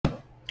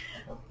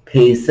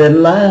Peace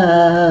and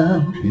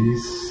love.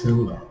 Peace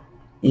and love.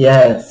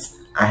 Yes,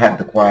 I have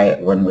the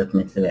quiet one with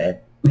me today.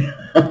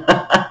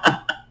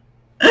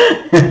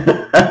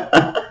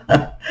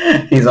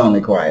 He's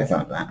only quiet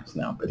sometimes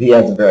now, but he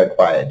has a very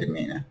quiet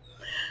demeanor.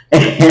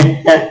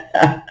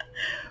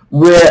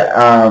 We're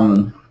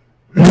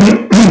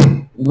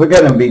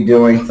going to be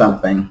doing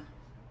something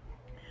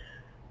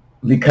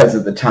because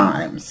of the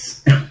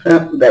times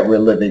that we're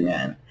living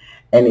in.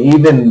 And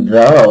even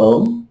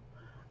though,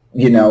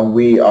 you know,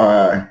 we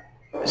are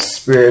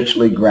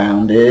spiritually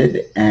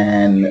grounded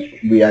and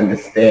we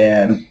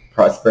understand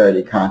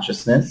prosperity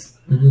consciousness,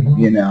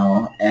 you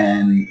know,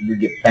 and we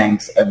give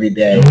thanks every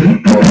day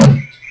for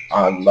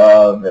our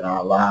love and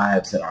our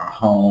lives and our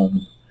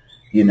home,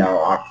 you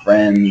know, our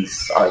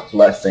friends, our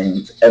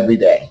blessings. Every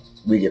day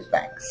we give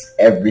thanks,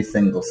 every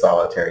single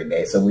solitary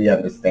day. So we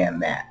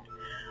understand that.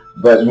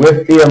 But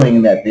we're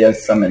feeling that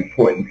there's some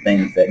important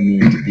things that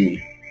need to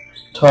be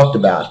talked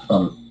about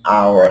from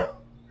our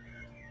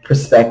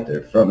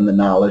perspective, from the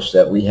knowledge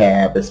that we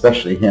have,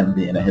 especially him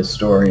being a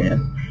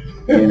historian,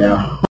 you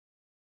know.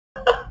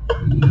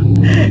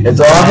 It's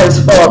all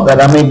his fault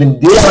that I'm even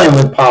dealing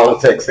with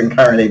politics and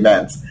current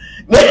events.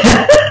 But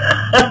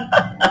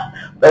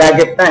I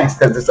give thanks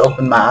because it's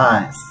opened my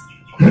eyes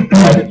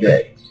quite a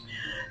bit.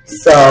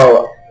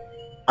 So,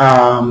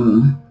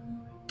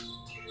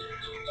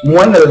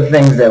 one of the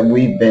things that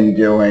we've been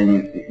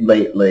doing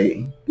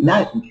lately,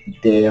 not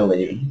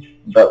daily,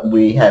 but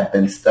we have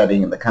been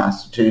studying the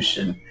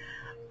Constitution,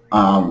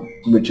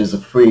 which is a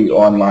free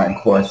online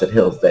course at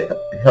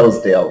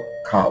Hillsdale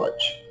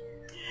College.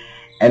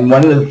 And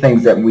one of the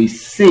things that we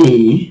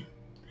see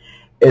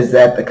is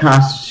that the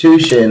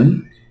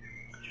Constitution,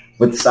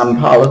 with some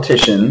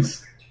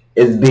politicians,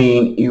 is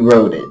being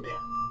eroded.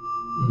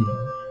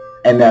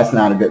 And that's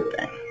not a good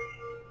thing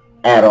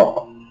at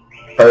all.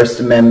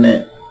 First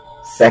Amendment,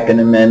 Second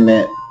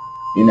Amendment,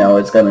 you know,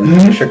 it's going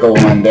to trickle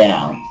on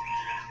down.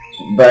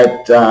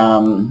 But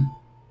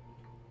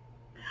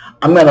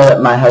I'm going to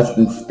let my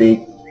husband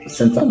speak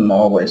since I'm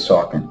always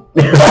talking.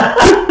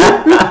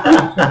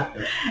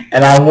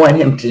 And I want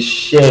him to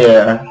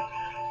share,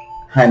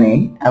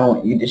 honey, I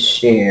want you to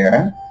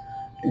share,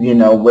 you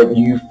know, what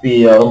you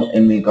feel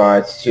in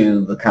regards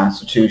to the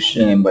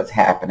Constitution and what's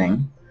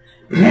happening.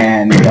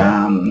 And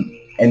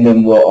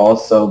then we'll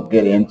also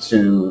get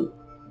into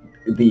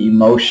the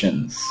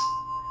emotions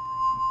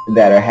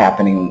that are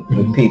happening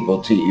with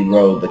people to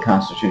erode the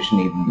Constitution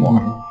even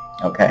more.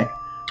 Okay?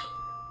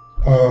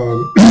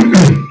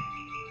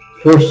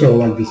 First, I'd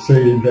like to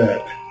say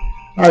that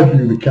I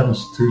view the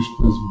Constitution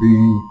as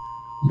being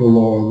the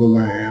law of the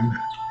land,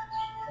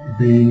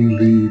 being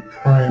the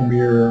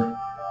premier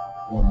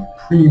or the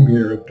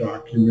premier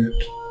document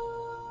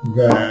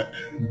that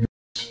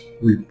this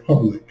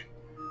republic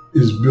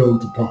is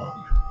built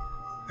upon.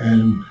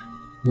 And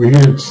we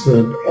hear it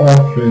said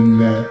often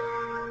that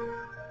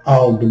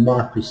our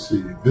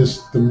democracy,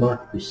 this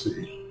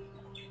democracy,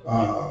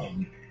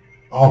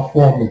 our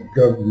form of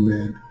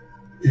government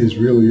is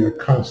really a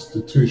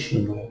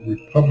constitutional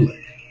republic,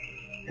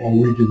 or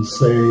we can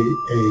say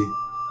a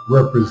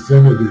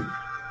representative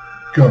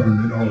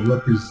government or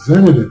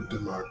representative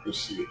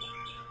democracy,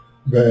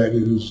 that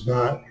it is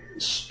not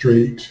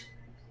straight,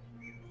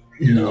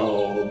 you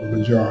know,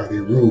 majority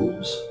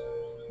rules,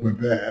 but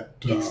that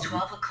it's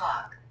 12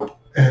 o'clock.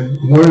 And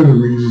one of the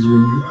reasons,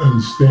 when you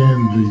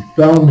understand the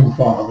founding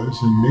fathers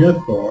and their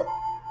thought,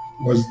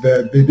 was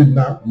that they did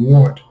not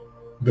want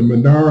the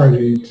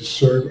minority to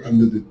serve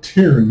under the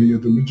tyranny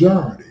of the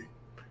majority.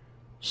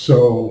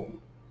 So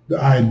the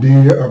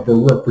idea of a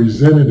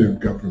representative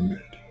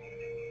government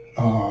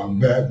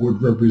that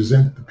would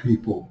represent the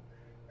people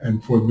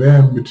and for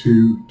them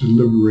to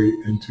deliberate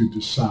and to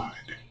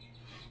decide.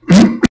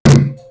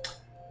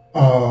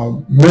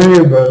 Many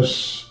of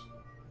us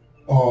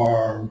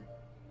are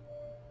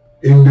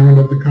ignorant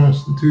of the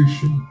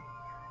Constitution,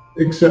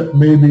 except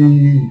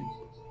maybe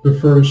the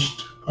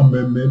First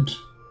Amendment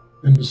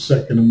and the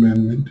Second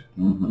Amendment,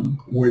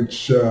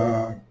 which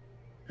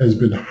has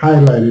been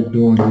highlighted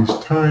during these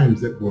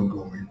times that we're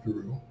going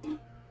through.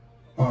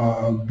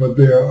 But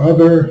there are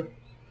other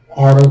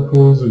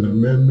articles and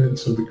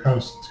amendments of the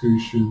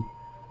Constitution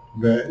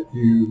that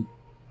you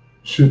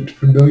should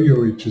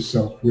familiarize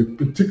yourself with,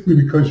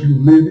 particularly because you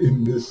live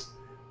in this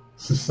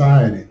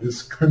society,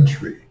 this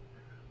country.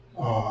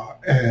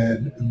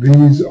 And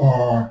these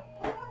are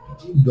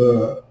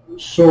the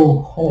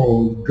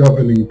so-called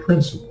governing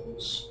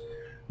principles.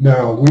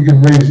 Now, we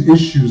can raise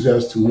issues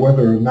as to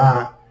whether or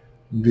not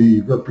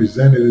the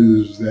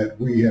representatives that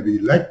we have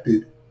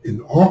elected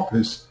in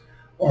office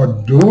are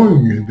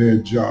doing their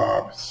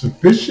job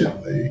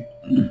sufficiently.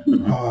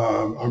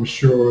 I'm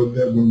sure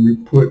that when we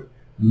put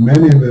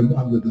many of them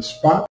under the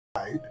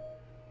spotlight,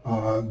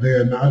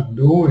 they're not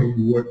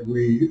doing what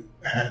we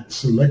had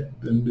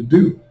selected them to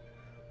do,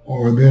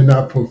 or they're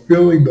not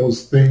fulfilling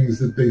those things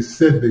that they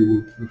said they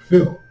would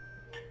fulfill.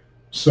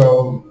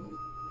 So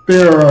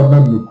there are a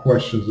number of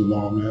questions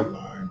along that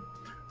line.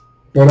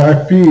 But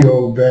I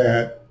feel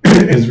that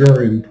it's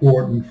very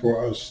important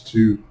for us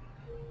to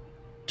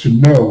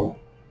know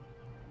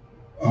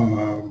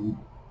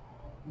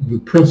the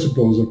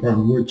principles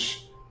upon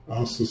which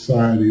our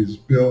society is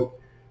built,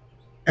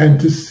 and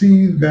to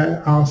see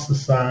that our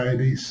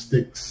society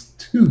sticks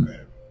to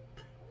them.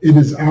 It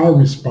is our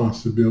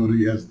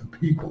responsibility as the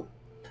people.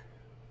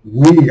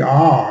 We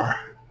are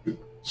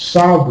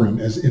sovereign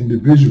as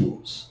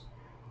individuals,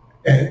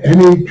 and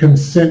any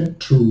consent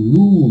to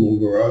rule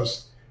over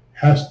us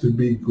has to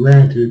be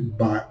granted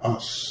by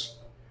us.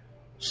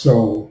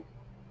 So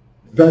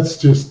that's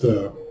just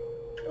a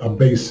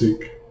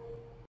basic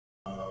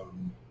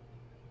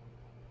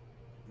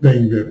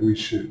thing that we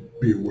should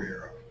be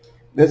aware of.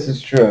 This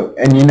is true.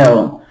 And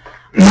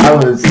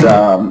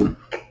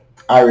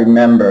I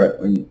remember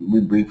when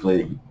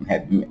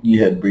you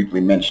had briefly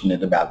mentioned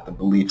it about the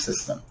belief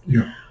system.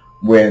 Yeah.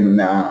 When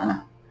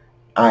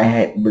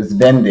was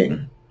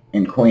vending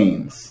in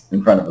Queens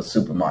in front of a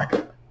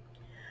supermarket.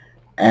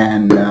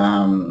 And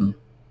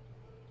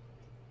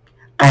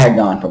I had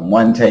gone from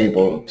one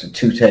table to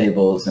two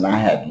tables, and I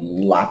had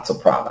lots of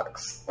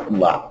products.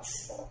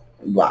 Lots.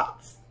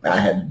 I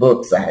had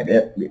books, I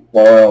had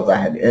oils, I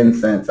had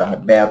incense, I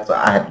had bath,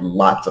 I had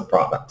lots of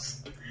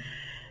products.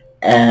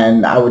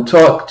 And I would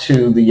talk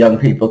to the young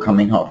people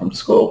coming home from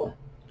school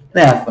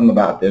and ask them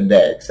about their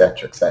day,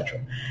 etc., etc.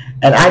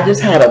 And I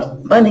just had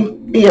a funny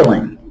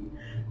feeling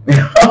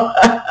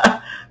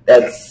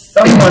that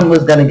someone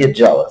was going to get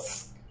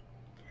jealous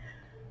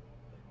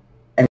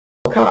and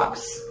call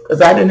cops,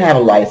 because I didn't have a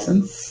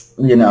license,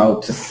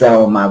 to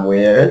sell my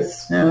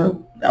wares.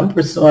 I'm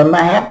pursuing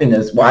my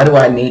happiness. Why do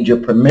I need your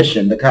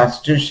permission? The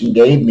Constitution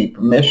gave me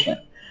permission,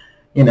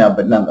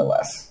 but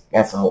nonetheless,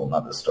 that's a whole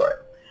nother story.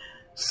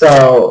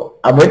 So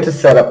I went to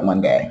set up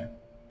one day,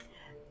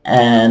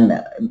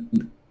 and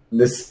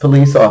this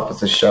police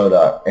officer showed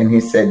up, and he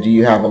said, "Do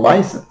you have a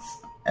license?"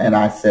 And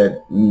I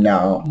said,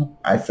 "No."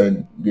 I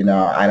said,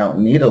 I don't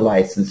need a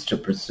license to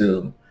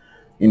pursue,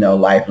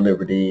 life,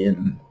 liberty,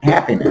 and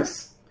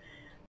happiness.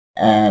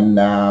 And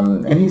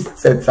he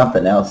said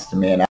something else to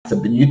me, and I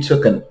said, "But you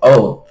took an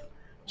oath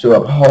to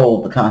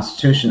uphold the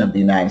Constitution of the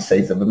United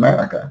States of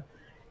America."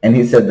 And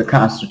he said, "The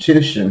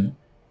Constitution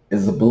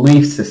is a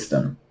belief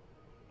system.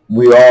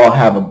 We all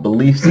have a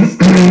belief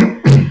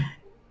system."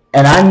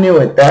 And I knew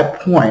at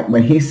that point,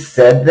 when he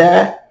said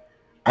that,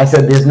 I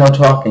said, there's no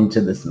talking to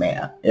this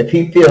man. If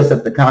he feels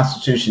that the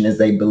Constitution is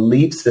a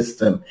belief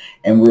system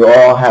and we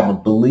all have a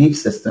belief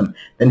system,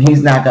 then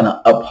he's not going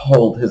to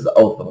uphold his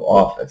oath of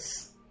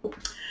office.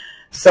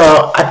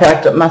 So I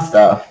packed up my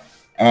stuff,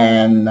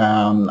 and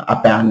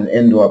I found an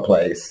indoor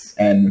place,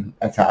 and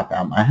that's how I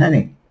found my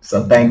honey.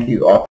 So thank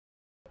you all.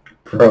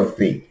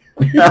 Proceed.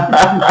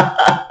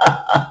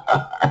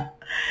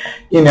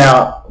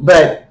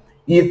 But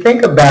you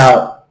think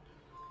about,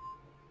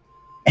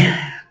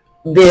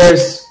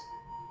 there's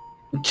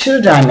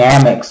two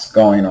dynamics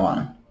going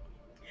on.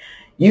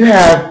 You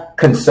have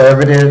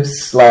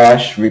conservatives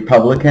 /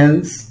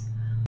 Republicans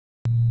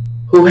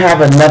who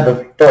have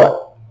another thought.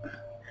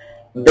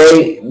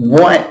 They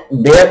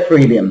want their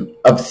freedom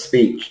of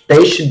speech.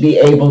 They should be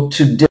able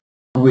to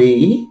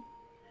disagree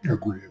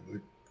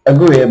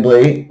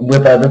agreeably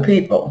with other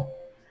people.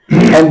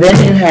 And then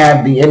you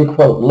have the end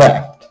quote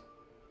left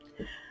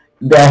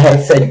that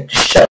has said,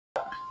 shut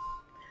up.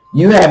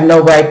 You have no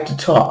right to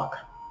talk.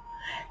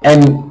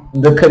 And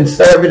the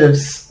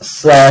conservatives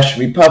 /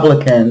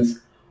 Republicans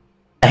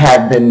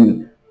have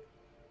been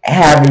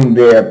having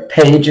their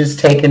pages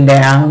taken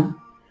down.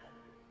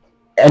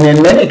 And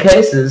in many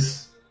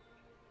cases,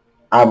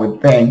 I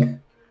would think,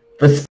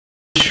 for speaking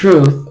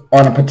truth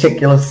on a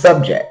particular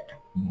subject.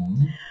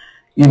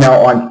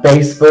 On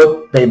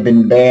Facebook, they've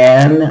been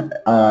banned.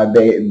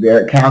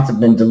 Their accounts have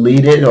been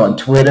deleted. On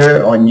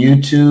Twitter, on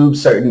YouTube,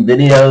 certain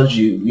videos,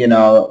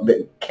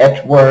 the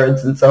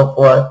catchwords and so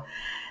forth.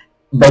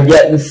 But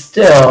yet and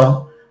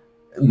still,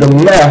 the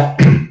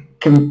left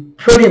can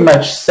pretty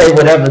much say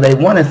whatever they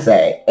want to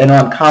say. And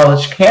on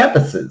college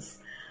campuses,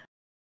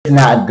 it's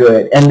not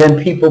good. And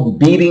then people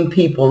beating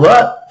people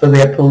up for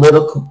their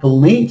political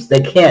beliefs.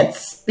 They can't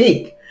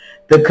speak.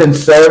 The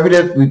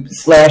conservative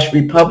 /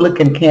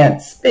 Republican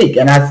can't speak.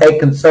 And I say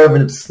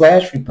conservative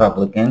 /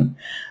 Republican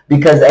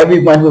because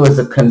everyone who is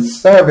a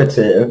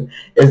conservative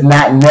is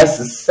not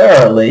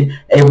necessarily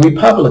a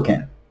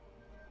Republican.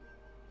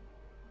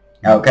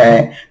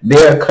 Okay?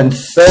 They're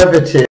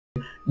conservative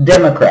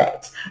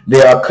Democrats.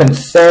 They are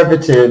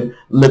conservative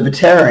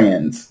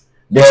libertarians.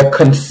 They're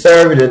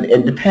conservative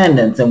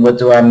independents. And what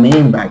do I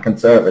mean by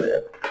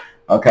conservative?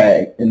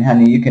 Okay, and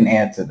honey, you can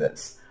answer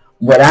this.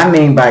 What I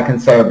mean by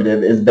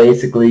conservative is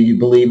basically you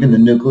believe in the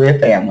nuclear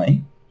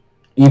family,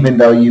 even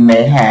though you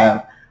may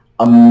have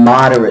a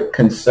moderate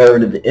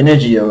conservative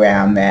energy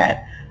around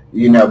that,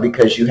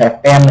 because you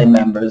have family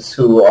members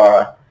who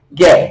are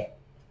gay,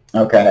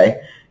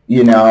 okay?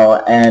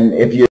 And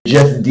if you're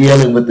just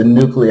dealing with the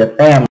nuclear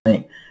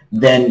family,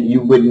 then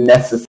you wouldn't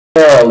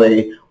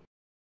necessarily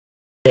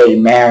gay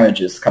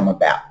marriages come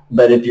about.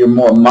 But if you're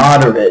more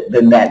moderate,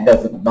 then that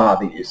doesn't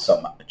bother you so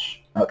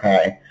much,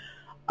 okay?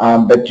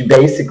 But you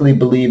basically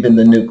believe in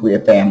the nuclear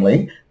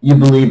family. You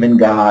believe in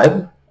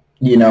God,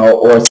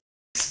 or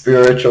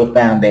spiritual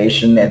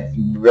foundation that's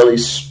really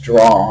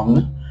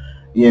strong.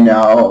 You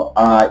know,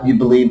 you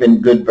believe in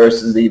good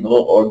versus evil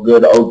or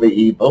good over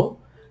evil.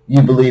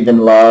 You believe in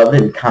love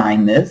and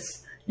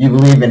kindness. You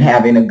believe in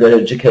having a good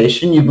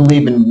education. You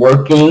believe in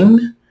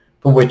working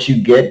for what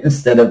you get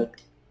instead of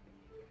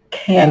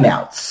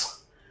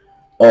handouts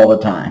all the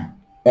time.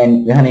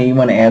 And honey, you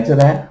want to add to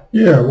that?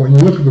 Yeah, when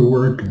you look at the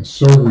word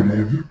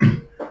conservative,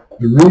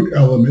 the root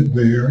element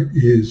there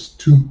is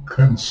to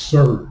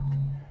conserve,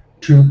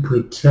 to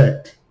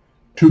protect,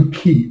 to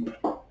keep,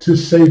 to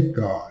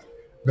safeguard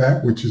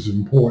that which is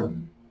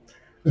important.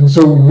 And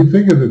so when you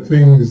think of the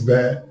things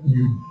that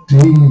you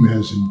deem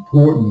as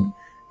important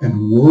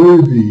and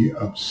worthy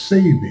of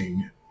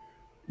saving,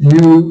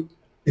 you,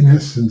 in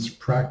essence,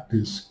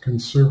 practice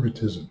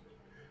conservatism.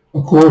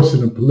 Of course,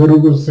 in a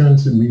political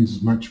sense, it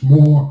means much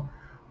more,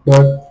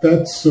 but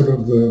that's sort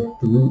of the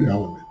root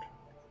element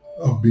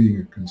of being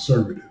a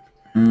conservative.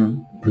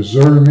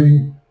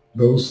 Preserving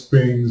those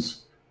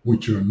things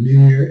which are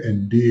near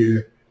and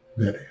dear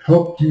that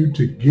help you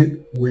to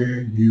get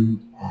where you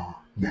are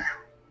now.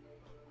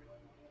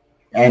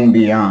 And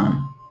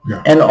beyond.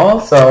 Yeah. And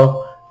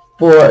also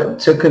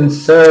to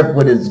conserve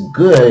what is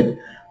good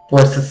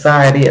for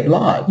society at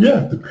large.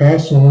 Yeah, to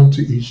pass on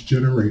to each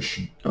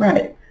generation.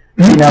 Right.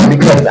 You know,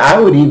 because I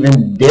would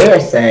even dare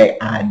say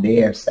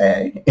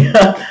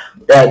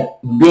that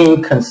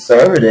being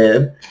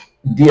conservative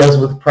deals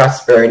with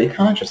prosperity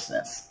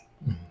consciousness.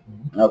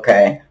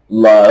 Okay.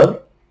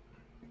 Love.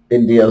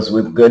 It deals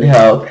with good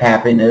health,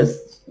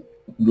 happiness,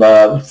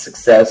 love,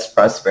 success,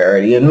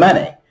 prosperity, and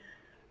money.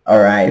 All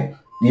right.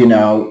 You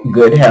know,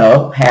 good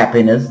health,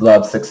 happiness,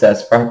 love,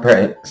 success,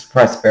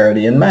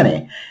 prosperity, and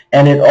money.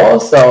 And it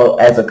also,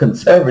 as a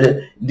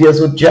conservative, deals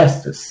with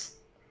justice.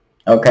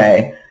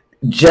 Okay.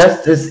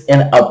 Justice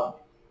in a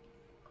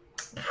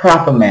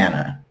proper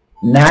manner,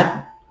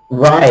 not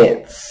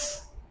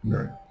riots.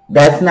 Right.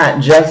 That's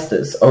not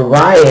justice. A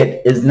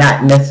riot is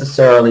not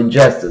necessarily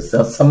justice.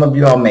 So some of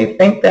you all may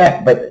think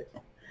that, but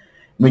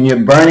when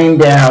you're burning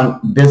down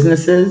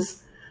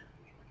businesses,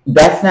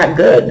 that's not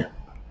good.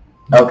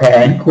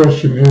 Okay. The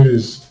question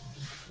is,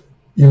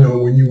 you know,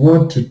 when you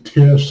want to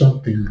tear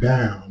something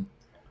down,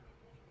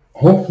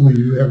 hopefully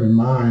you have in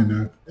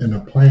mind and a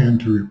plan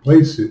to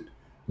replace it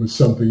with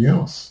something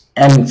else.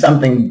 And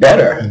something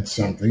better. And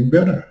something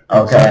better.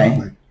 Okay.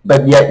 Exactly.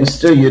 But yet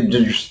still you're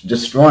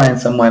destroying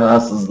someone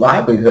else's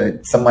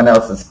livelihood, someone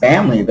else's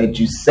family that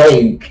you say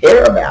you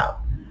care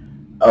about.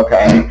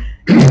 Okay.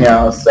 You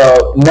know,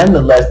 so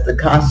nonetheless, the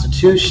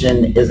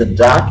Constitution is a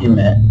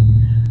document,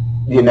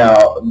 you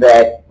know,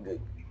 that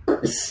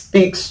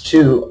speaks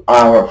to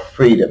our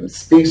freedom,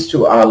 speaks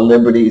to our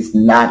liberties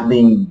not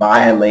being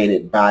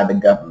violated by the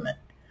government.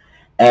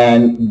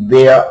 And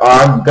there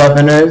are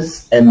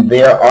governors and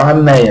there are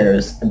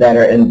mayors that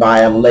are in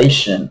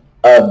violation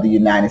of the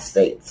United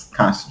States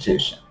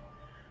Constitution.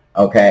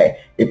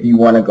 Okay, if you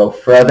want to go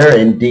further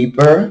and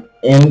deeper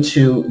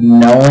into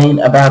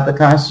knowing about the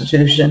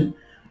Constitution,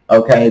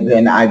 okay,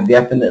 then I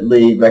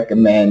definitely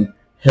recommend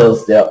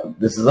Hillsdale.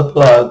 This is a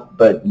plug,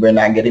 but we're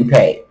not getting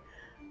paid.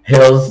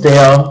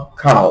 Hillsdale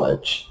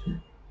College.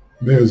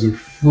 There's a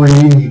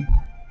free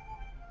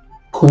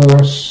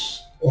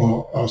course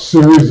or a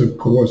series of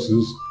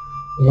courses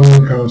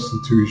on the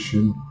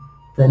Constitution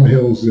from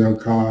Hillsdale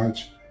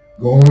College.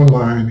 Go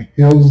online,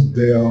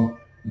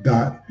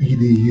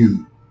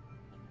 hillsdale.edu.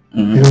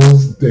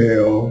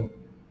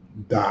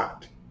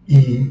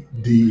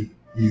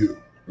 Hillsdale.edu.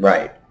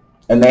 Right.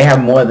 And they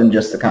have more than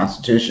just the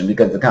Constitution,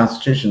 because the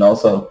Constitution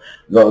also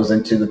goes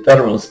into the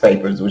Federalist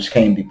Papers, which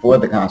came before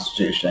the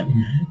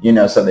Constitution. You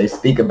know, so they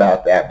speak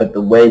about that. But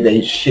the way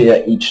they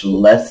share each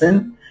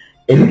lesson,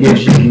 it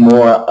gives you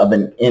more of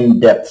an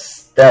in-depth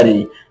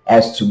study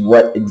as to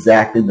what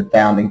exactly the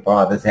Founding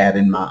Fathers had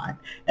in mind.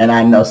 And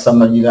I know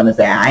some of you are going to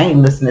say, I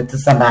ain't listening to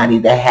somebody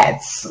that had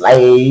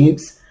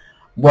slaves.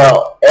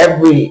 Well,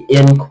 every,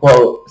 end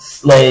quote,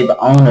 slave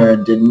owner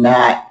did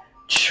not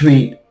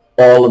treat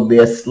all of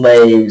their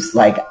slaves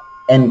like,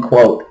 end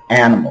quote,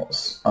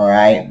 animals. All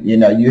right. You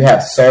know, you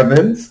have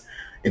servants.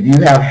 If you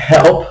have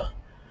help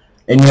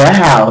in your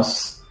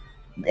house,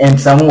 in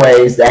some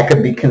ways that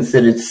could be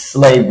considered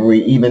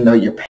slavery, even though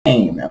you're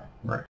paying them.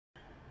 Right.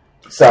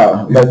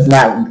 So let's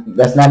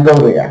not go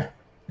there.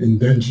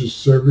 Indentured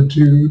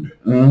servitude.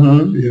 You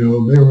know,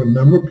 there were a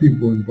number of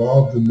people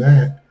involved in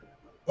that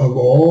of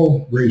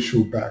all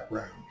racial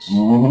backgrounds.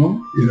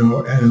 You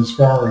know, and as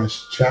far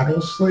as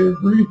chattel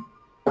slavery,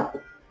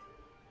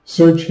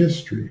 search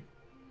history,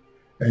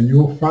 and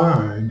you'll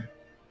find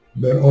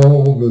that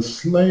all the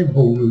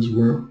slaveholders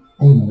were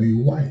only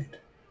white.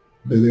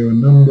 That there were a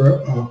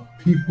number of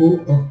people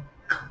of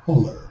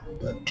color,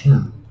 that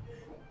term,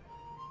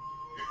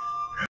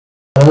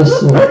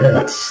 also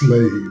had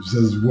slaves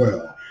as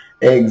well.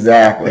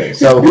 Exactly.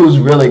 So who's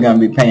really going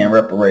to be paying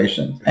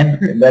reparations?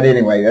 But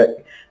anyway,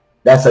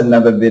 that's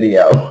another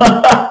video.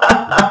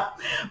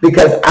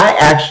 Because I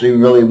actually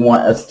really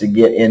want us to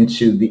get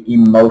into the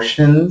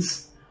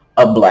emotions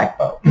of black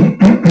folk.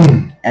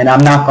 And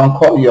I'm not going to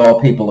call you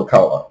all people of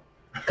color,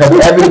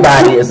 Because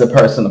everybody is a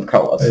person of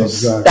color. So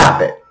Exactly.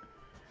 stop it.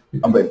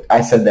 But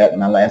I said that in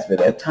my last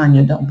video.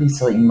 Tonya, don't be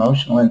so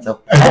emotional and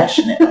so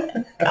passionate.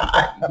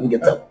 God, you can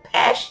get so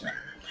passionate.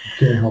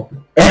 Can't help it.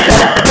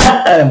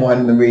 And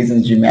one of the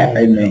reasons you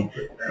married me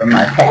for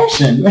my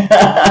passion.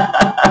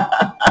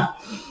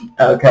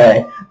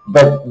 Okay,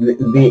 but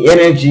the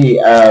energy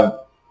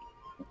of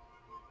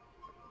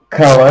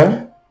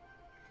color,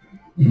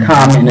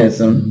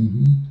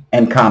 communism,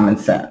 and common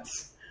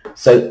sense.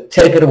 So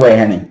take it away,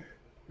 honey.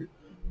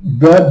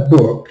 That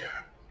book,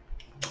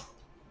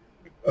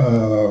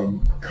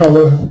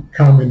 Color,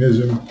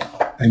 Communism,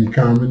 and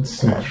Common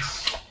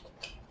Sense,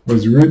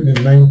 was written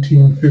in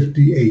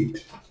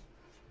 1958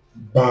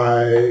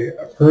 by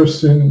a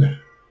person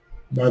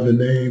by the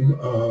name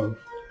of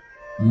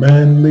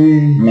Manning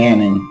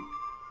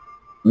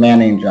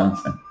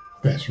Johnson.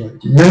 That's right.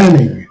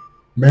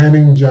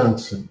 Manning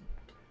Johnson.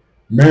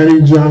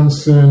 Manning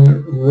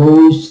Johnson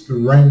rose to the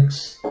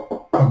ranks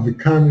of the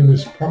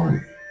Communist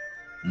Party.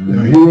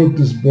 Now, he wrote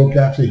this book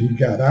after he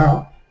got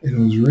out, and it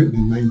was written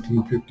in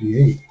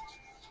 1958,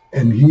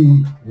 and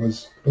he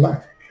was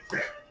black.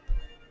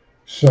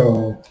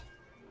 So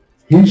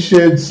he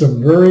shared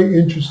some very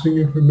interesting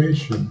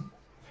information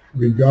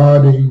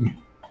regarding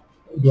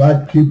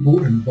black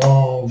people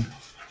involved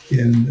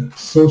in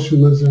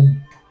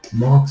socialism,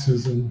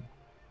 Marxism,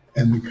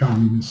 and the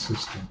communist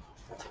system,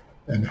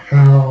 and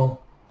how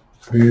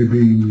they're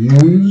being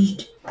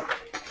used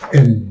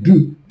and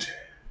duped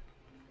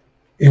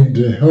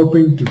into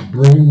helping to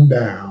bring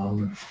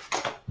down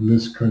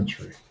this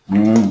country.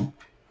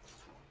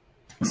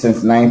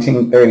 Since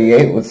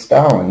 1938 with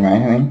Stalin,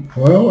 right, honey?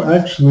 Well,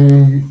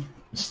 actually,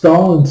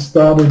 Stalin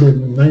started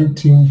in the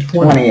 1920s.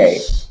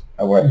 28.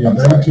 Yeah,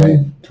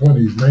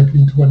 1920s,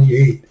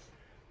 1928.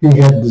 He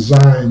had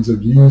designs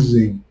of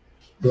using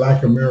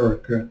Black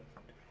America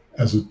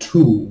as a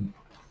tool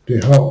to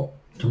help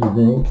to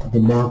promote the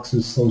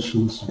Marxist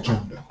socialist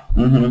agenda.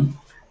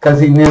 Because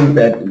he knew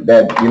that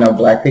you know,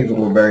 black people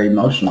were very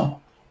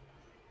emotional.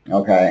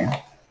 Okay,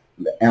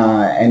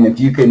 and if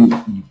you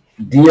can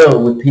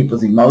deal with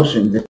people's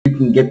emotions, if you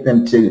can get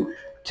them to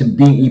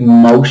be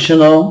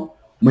emotional,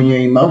 when you're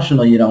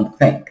emotional, you don't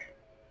think.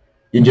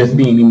 You're just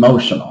being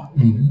emotional.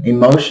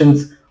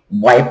 Emotions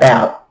wipe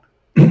out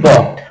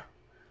thought.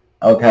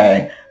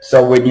 Okay,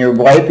 so when you're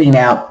wiping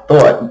out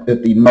thought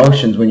with the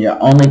emotions, when you're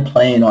only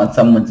playing on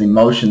someone's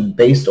emotions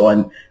based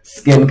on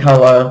skin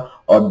color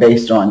or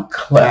based on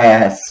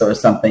class or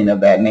something of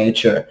that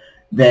nature,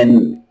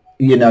 then,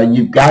 you know,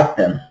 you've got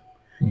them.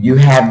 You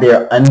have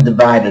their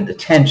undivided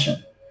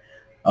attention.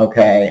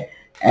 Okay,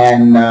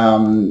 and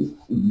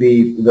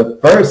the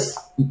first,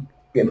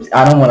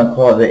 I don't want to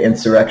call it the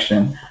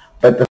insurrection,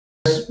 but the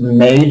first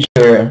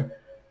major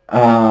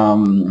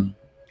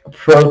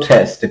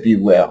protest, if you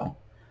will,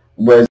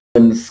 was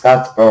when the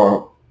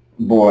Scottsboro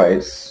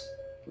boys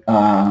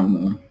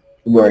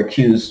were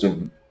accused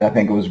of, I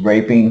think it was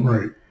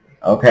raping,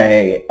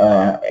 okay,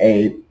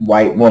 a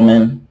white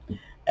woman.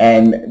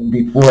 And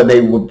before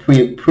they were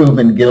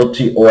proven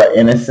guilty or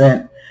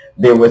innocent,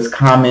 there was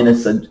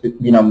communist,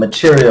 you know,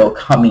 material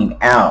coming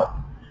out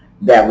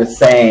that was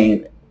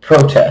saying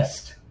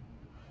protest.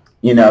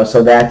 You know,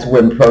 so that's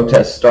when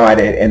protests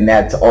started, and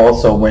that's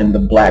also when the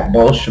Black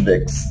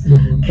Bolsheviks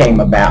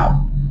came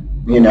about.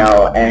 You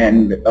know,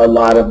 and a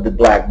lot of the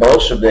Black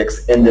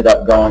Bolsheviks ended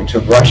up going to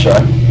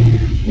Russia,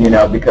 you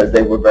know, because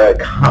they were very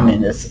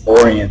communist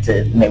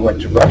oriented, and they went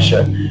to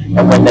Russia.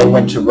 And when they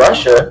went to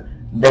Russia,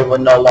 they were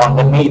no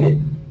longer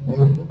needed.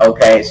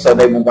 Okay, so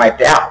they were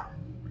wiped out.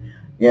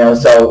 You know,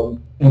 so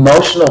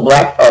emotional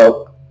black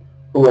folk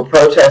who are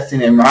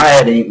protesting and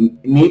rioting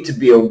need to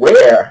be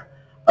aware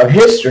of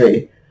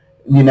history,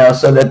 you know,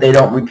 so that they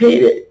don't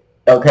repeat it.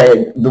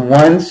 Okay, the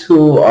ones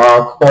who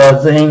are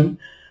causing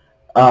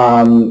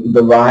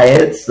the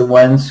riots, the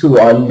ones who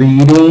are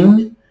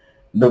leading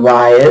the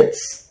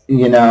riots,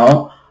 you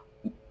know,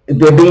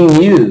 they're being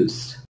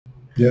used.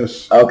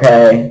 Yes.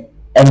 Okay,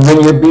 and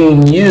when you're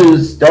being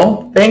used,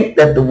 don't think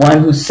that the one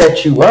who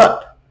set you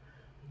up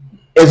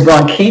is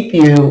going to keep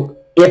you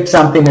if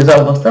something is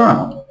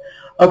overthrown.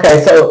 Okay,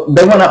 so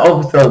they want to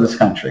overthrow this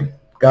country.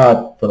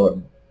 God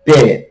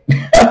forbid.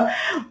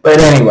 But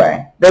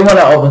anyway, they want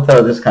to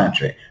overthrow this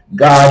country.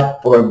 God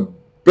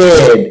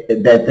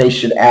forbid that they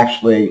should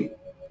actually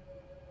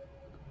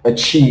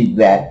achieve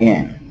that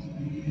end.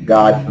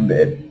 God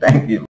forbid.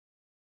 Thank you.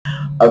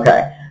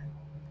 Okay,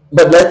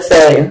 but let's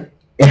say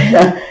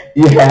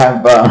you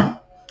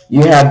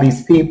have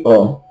these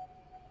people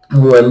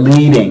who are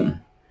leading,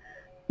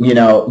 you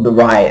know, the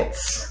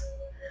riots,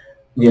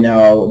 you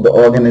know, the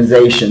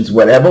organizations,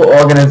 whatever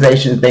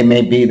organizations they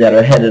may be that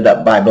are headed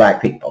up by black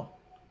people.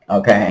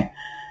 Okay,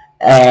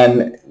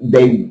 and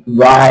they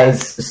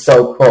rise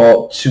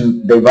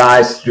they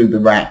rise through the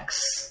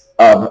ranks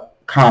of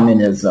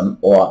communism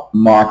or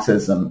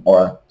Marxism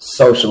or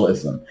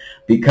socialism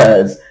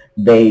because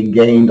they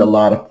gained a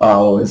lot of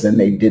followers and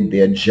they did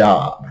their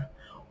job.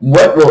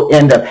 What will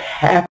end up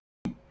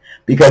happening,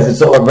 because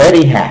it's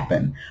already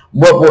happened,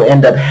 what will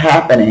end up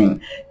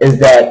happening is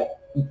that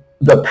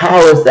the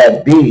powers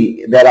that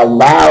be that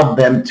allowed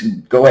them to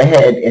go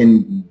ahead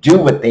and do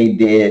what they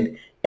did,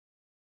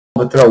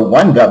 overthrow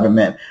one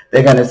government,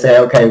 they're going to say,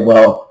 okay,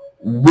 well,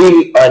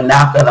 we are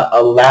not going to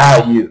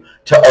allow you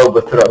to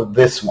overthrow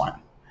this one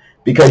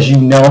because you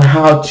know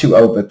how to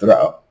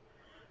overthrow.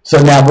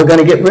 So now we're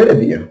going to get rid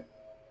of you.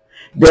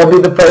 They'll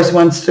be the first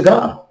ones to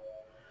go.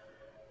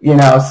 You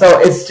know, so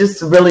it's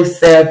just a really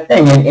sad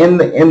thing.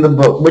 And in the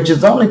book, which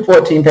is only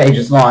 14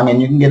 pages long,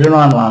 and you can get it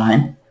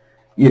online,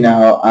 you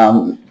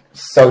know,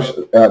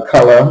 social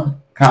color,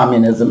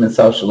 communism, and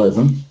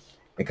socialism.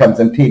 It comes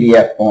in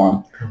PDF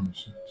form.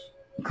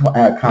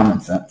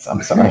 Common sense.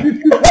 I'm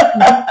sorry.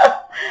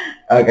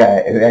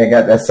 Okay, I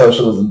got that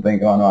socialism thing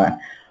going on.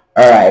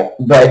 All right,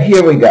 but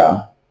here we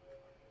go.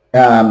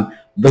 The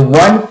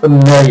one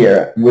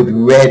familiar with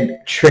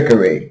red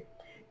trickery,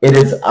 it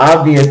is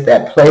obvious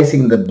that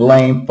placing the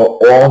blame for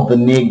all the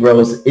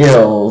Negroes'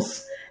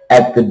 ills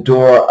at the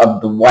door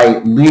of the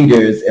white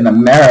leaders in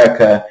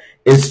America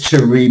is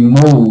to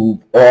remove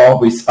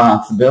all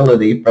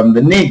responsibility from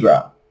the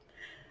Negro.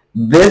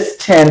 This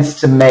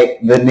tends to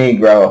make the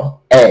Negro,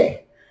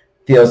 A,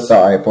 feel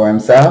sorry for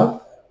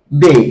himself,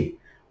 B,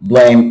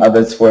 blame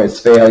others for his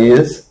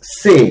failures,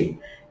 C,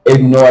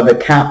 ignore the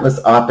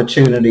countless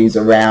opportunities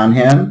around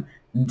him,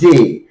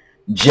 D,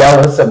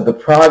 jealous of the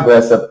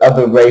progress of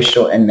other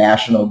racial and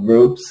national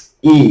groups,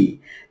 E,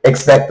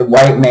 expect the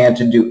white man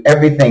to do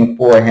everything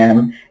for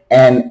him,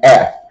 and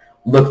F,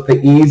 look for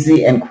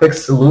easy and quick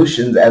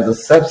solutions as a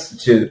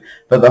substitute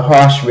for the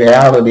harsh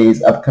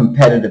realities of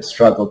competitive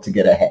struggle to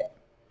get ahead.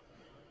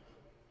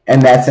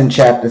 And that's in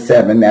chapter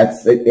 7.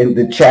 That's in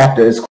the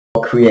chapter is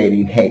called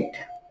Creating Hate.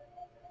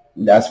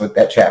 That's what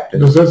that chapter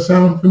is. Does that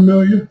sound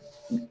familiar?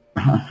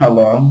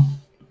 Hello?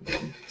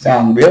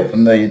 Sound real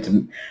familiar to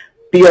me.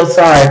 Feel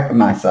sorry for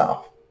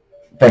myself,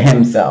 for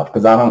himself,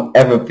 because I don't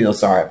ever feel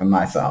sorry for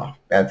myself.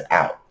 That's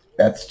out.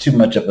 That's too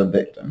much of a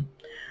victim.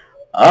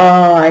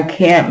 Oh, I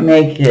can't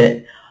make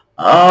it.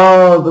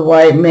 Oh, the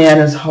white man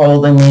is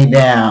holding me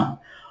down.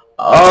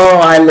 Oh,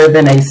 I live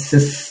in a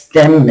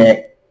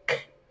systemic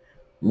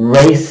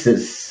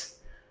racist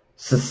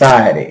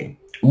society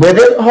with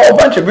a whole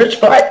bunch of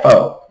rich black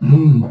folk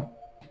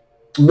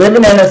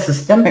living in a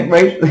systemic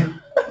race.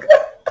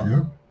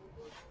 Yeah.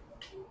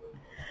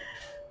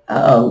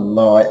 Oh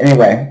Lord.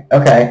 Anyway,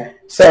 okay.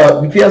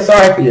 So you feel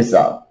sorry for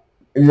yourself.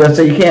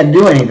 So you can't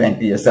do anything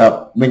for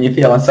yourself when you're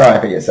feeling sorry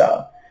for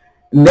yourself.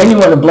 And then you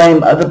want to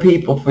blame other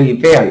people for your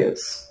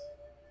failures.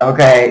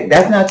 Okay,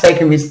 that's not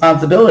taking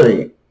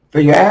responsibility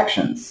for your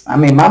actions. I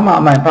mean, my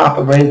mama and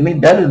papa raised me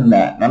better than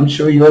that. And I'm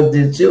sure yours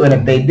did too. And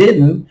if they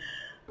didn't,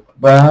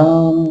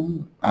 well,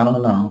 I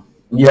don't know.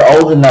 You're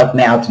old enough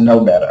now to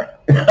know better.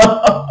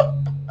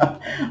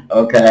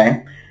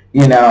 Okay.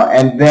 You know,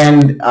 and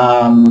then,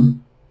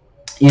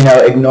 you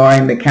know,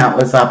 ignoring the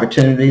countless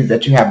opportunities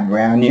that you have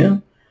around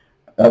you.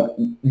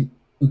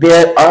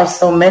 There are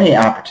so many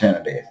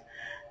opportunities.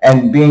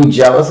 And being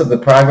jealous of the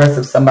progress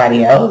of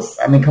somebody else.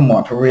 I mean, come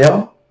on, for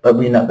real? But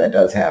we know that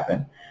does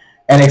happen.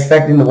 And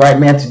expecting the white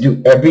man to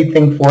do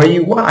everything for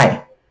you.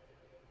 Why?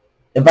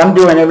 If I'm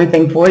doing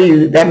everything for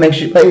you, that makes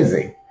you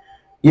lazy.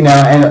 You know,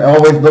 and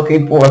always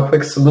looking for a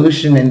quick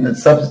solution and the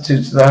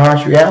substitute to the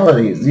harsh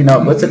realities. You know,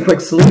 what's a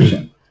quick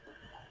solution?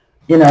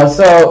 You know,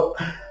 so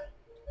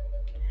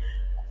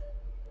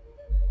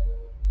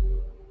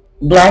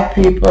black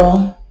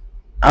people,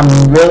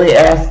 I'm really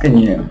asking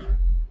you,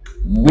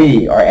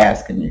 we are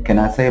asking you, can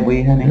I say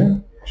we, honey? Yeah,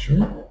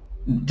 sure.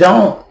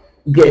 Don't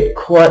get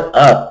caught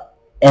up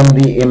in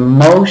the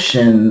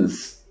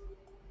emotions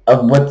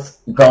of what's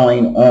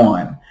going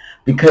on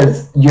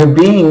because you're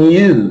being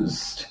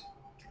used.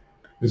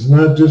 It's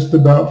not just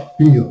about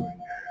feeling.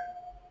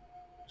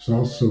 It's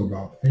also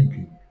about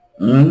thinking.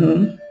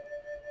 Mm-hmm.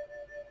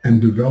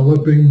 And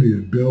developing the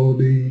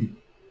ability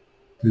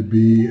to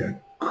be a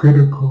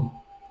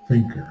critical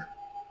thinker.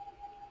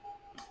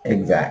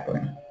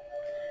 Exactly.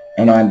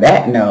 And on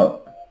that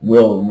note,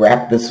 we'll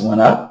wrap this one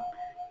up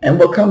and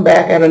we'll come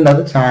back at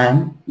another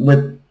time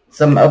with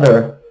some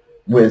other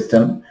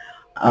wisdom.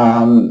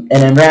 And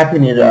in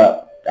wrapping it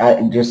up,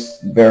 I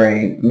just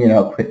very, you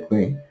know,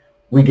 quickly,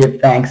 we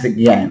give thanks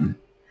again,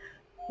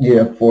 you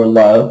know, for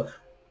love,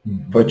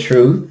 for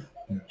truth,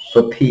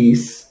 for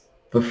peace,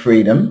 for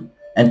freedom,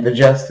 and for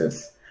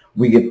justice.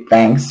 We give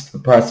thanks for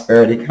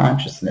prosperity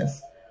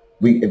consciousness.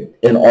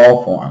 In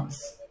all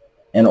forms,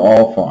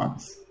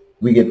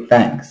 we give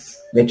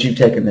thanks that you've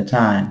taken the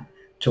time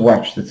to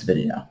watch this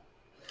video.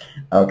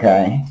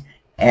 Okay?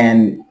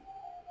 And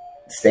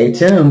stay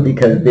tuned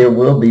because there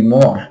will be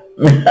more.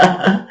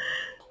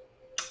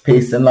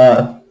 Peace and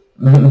love.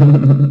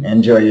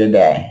 Enjoy your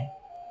day.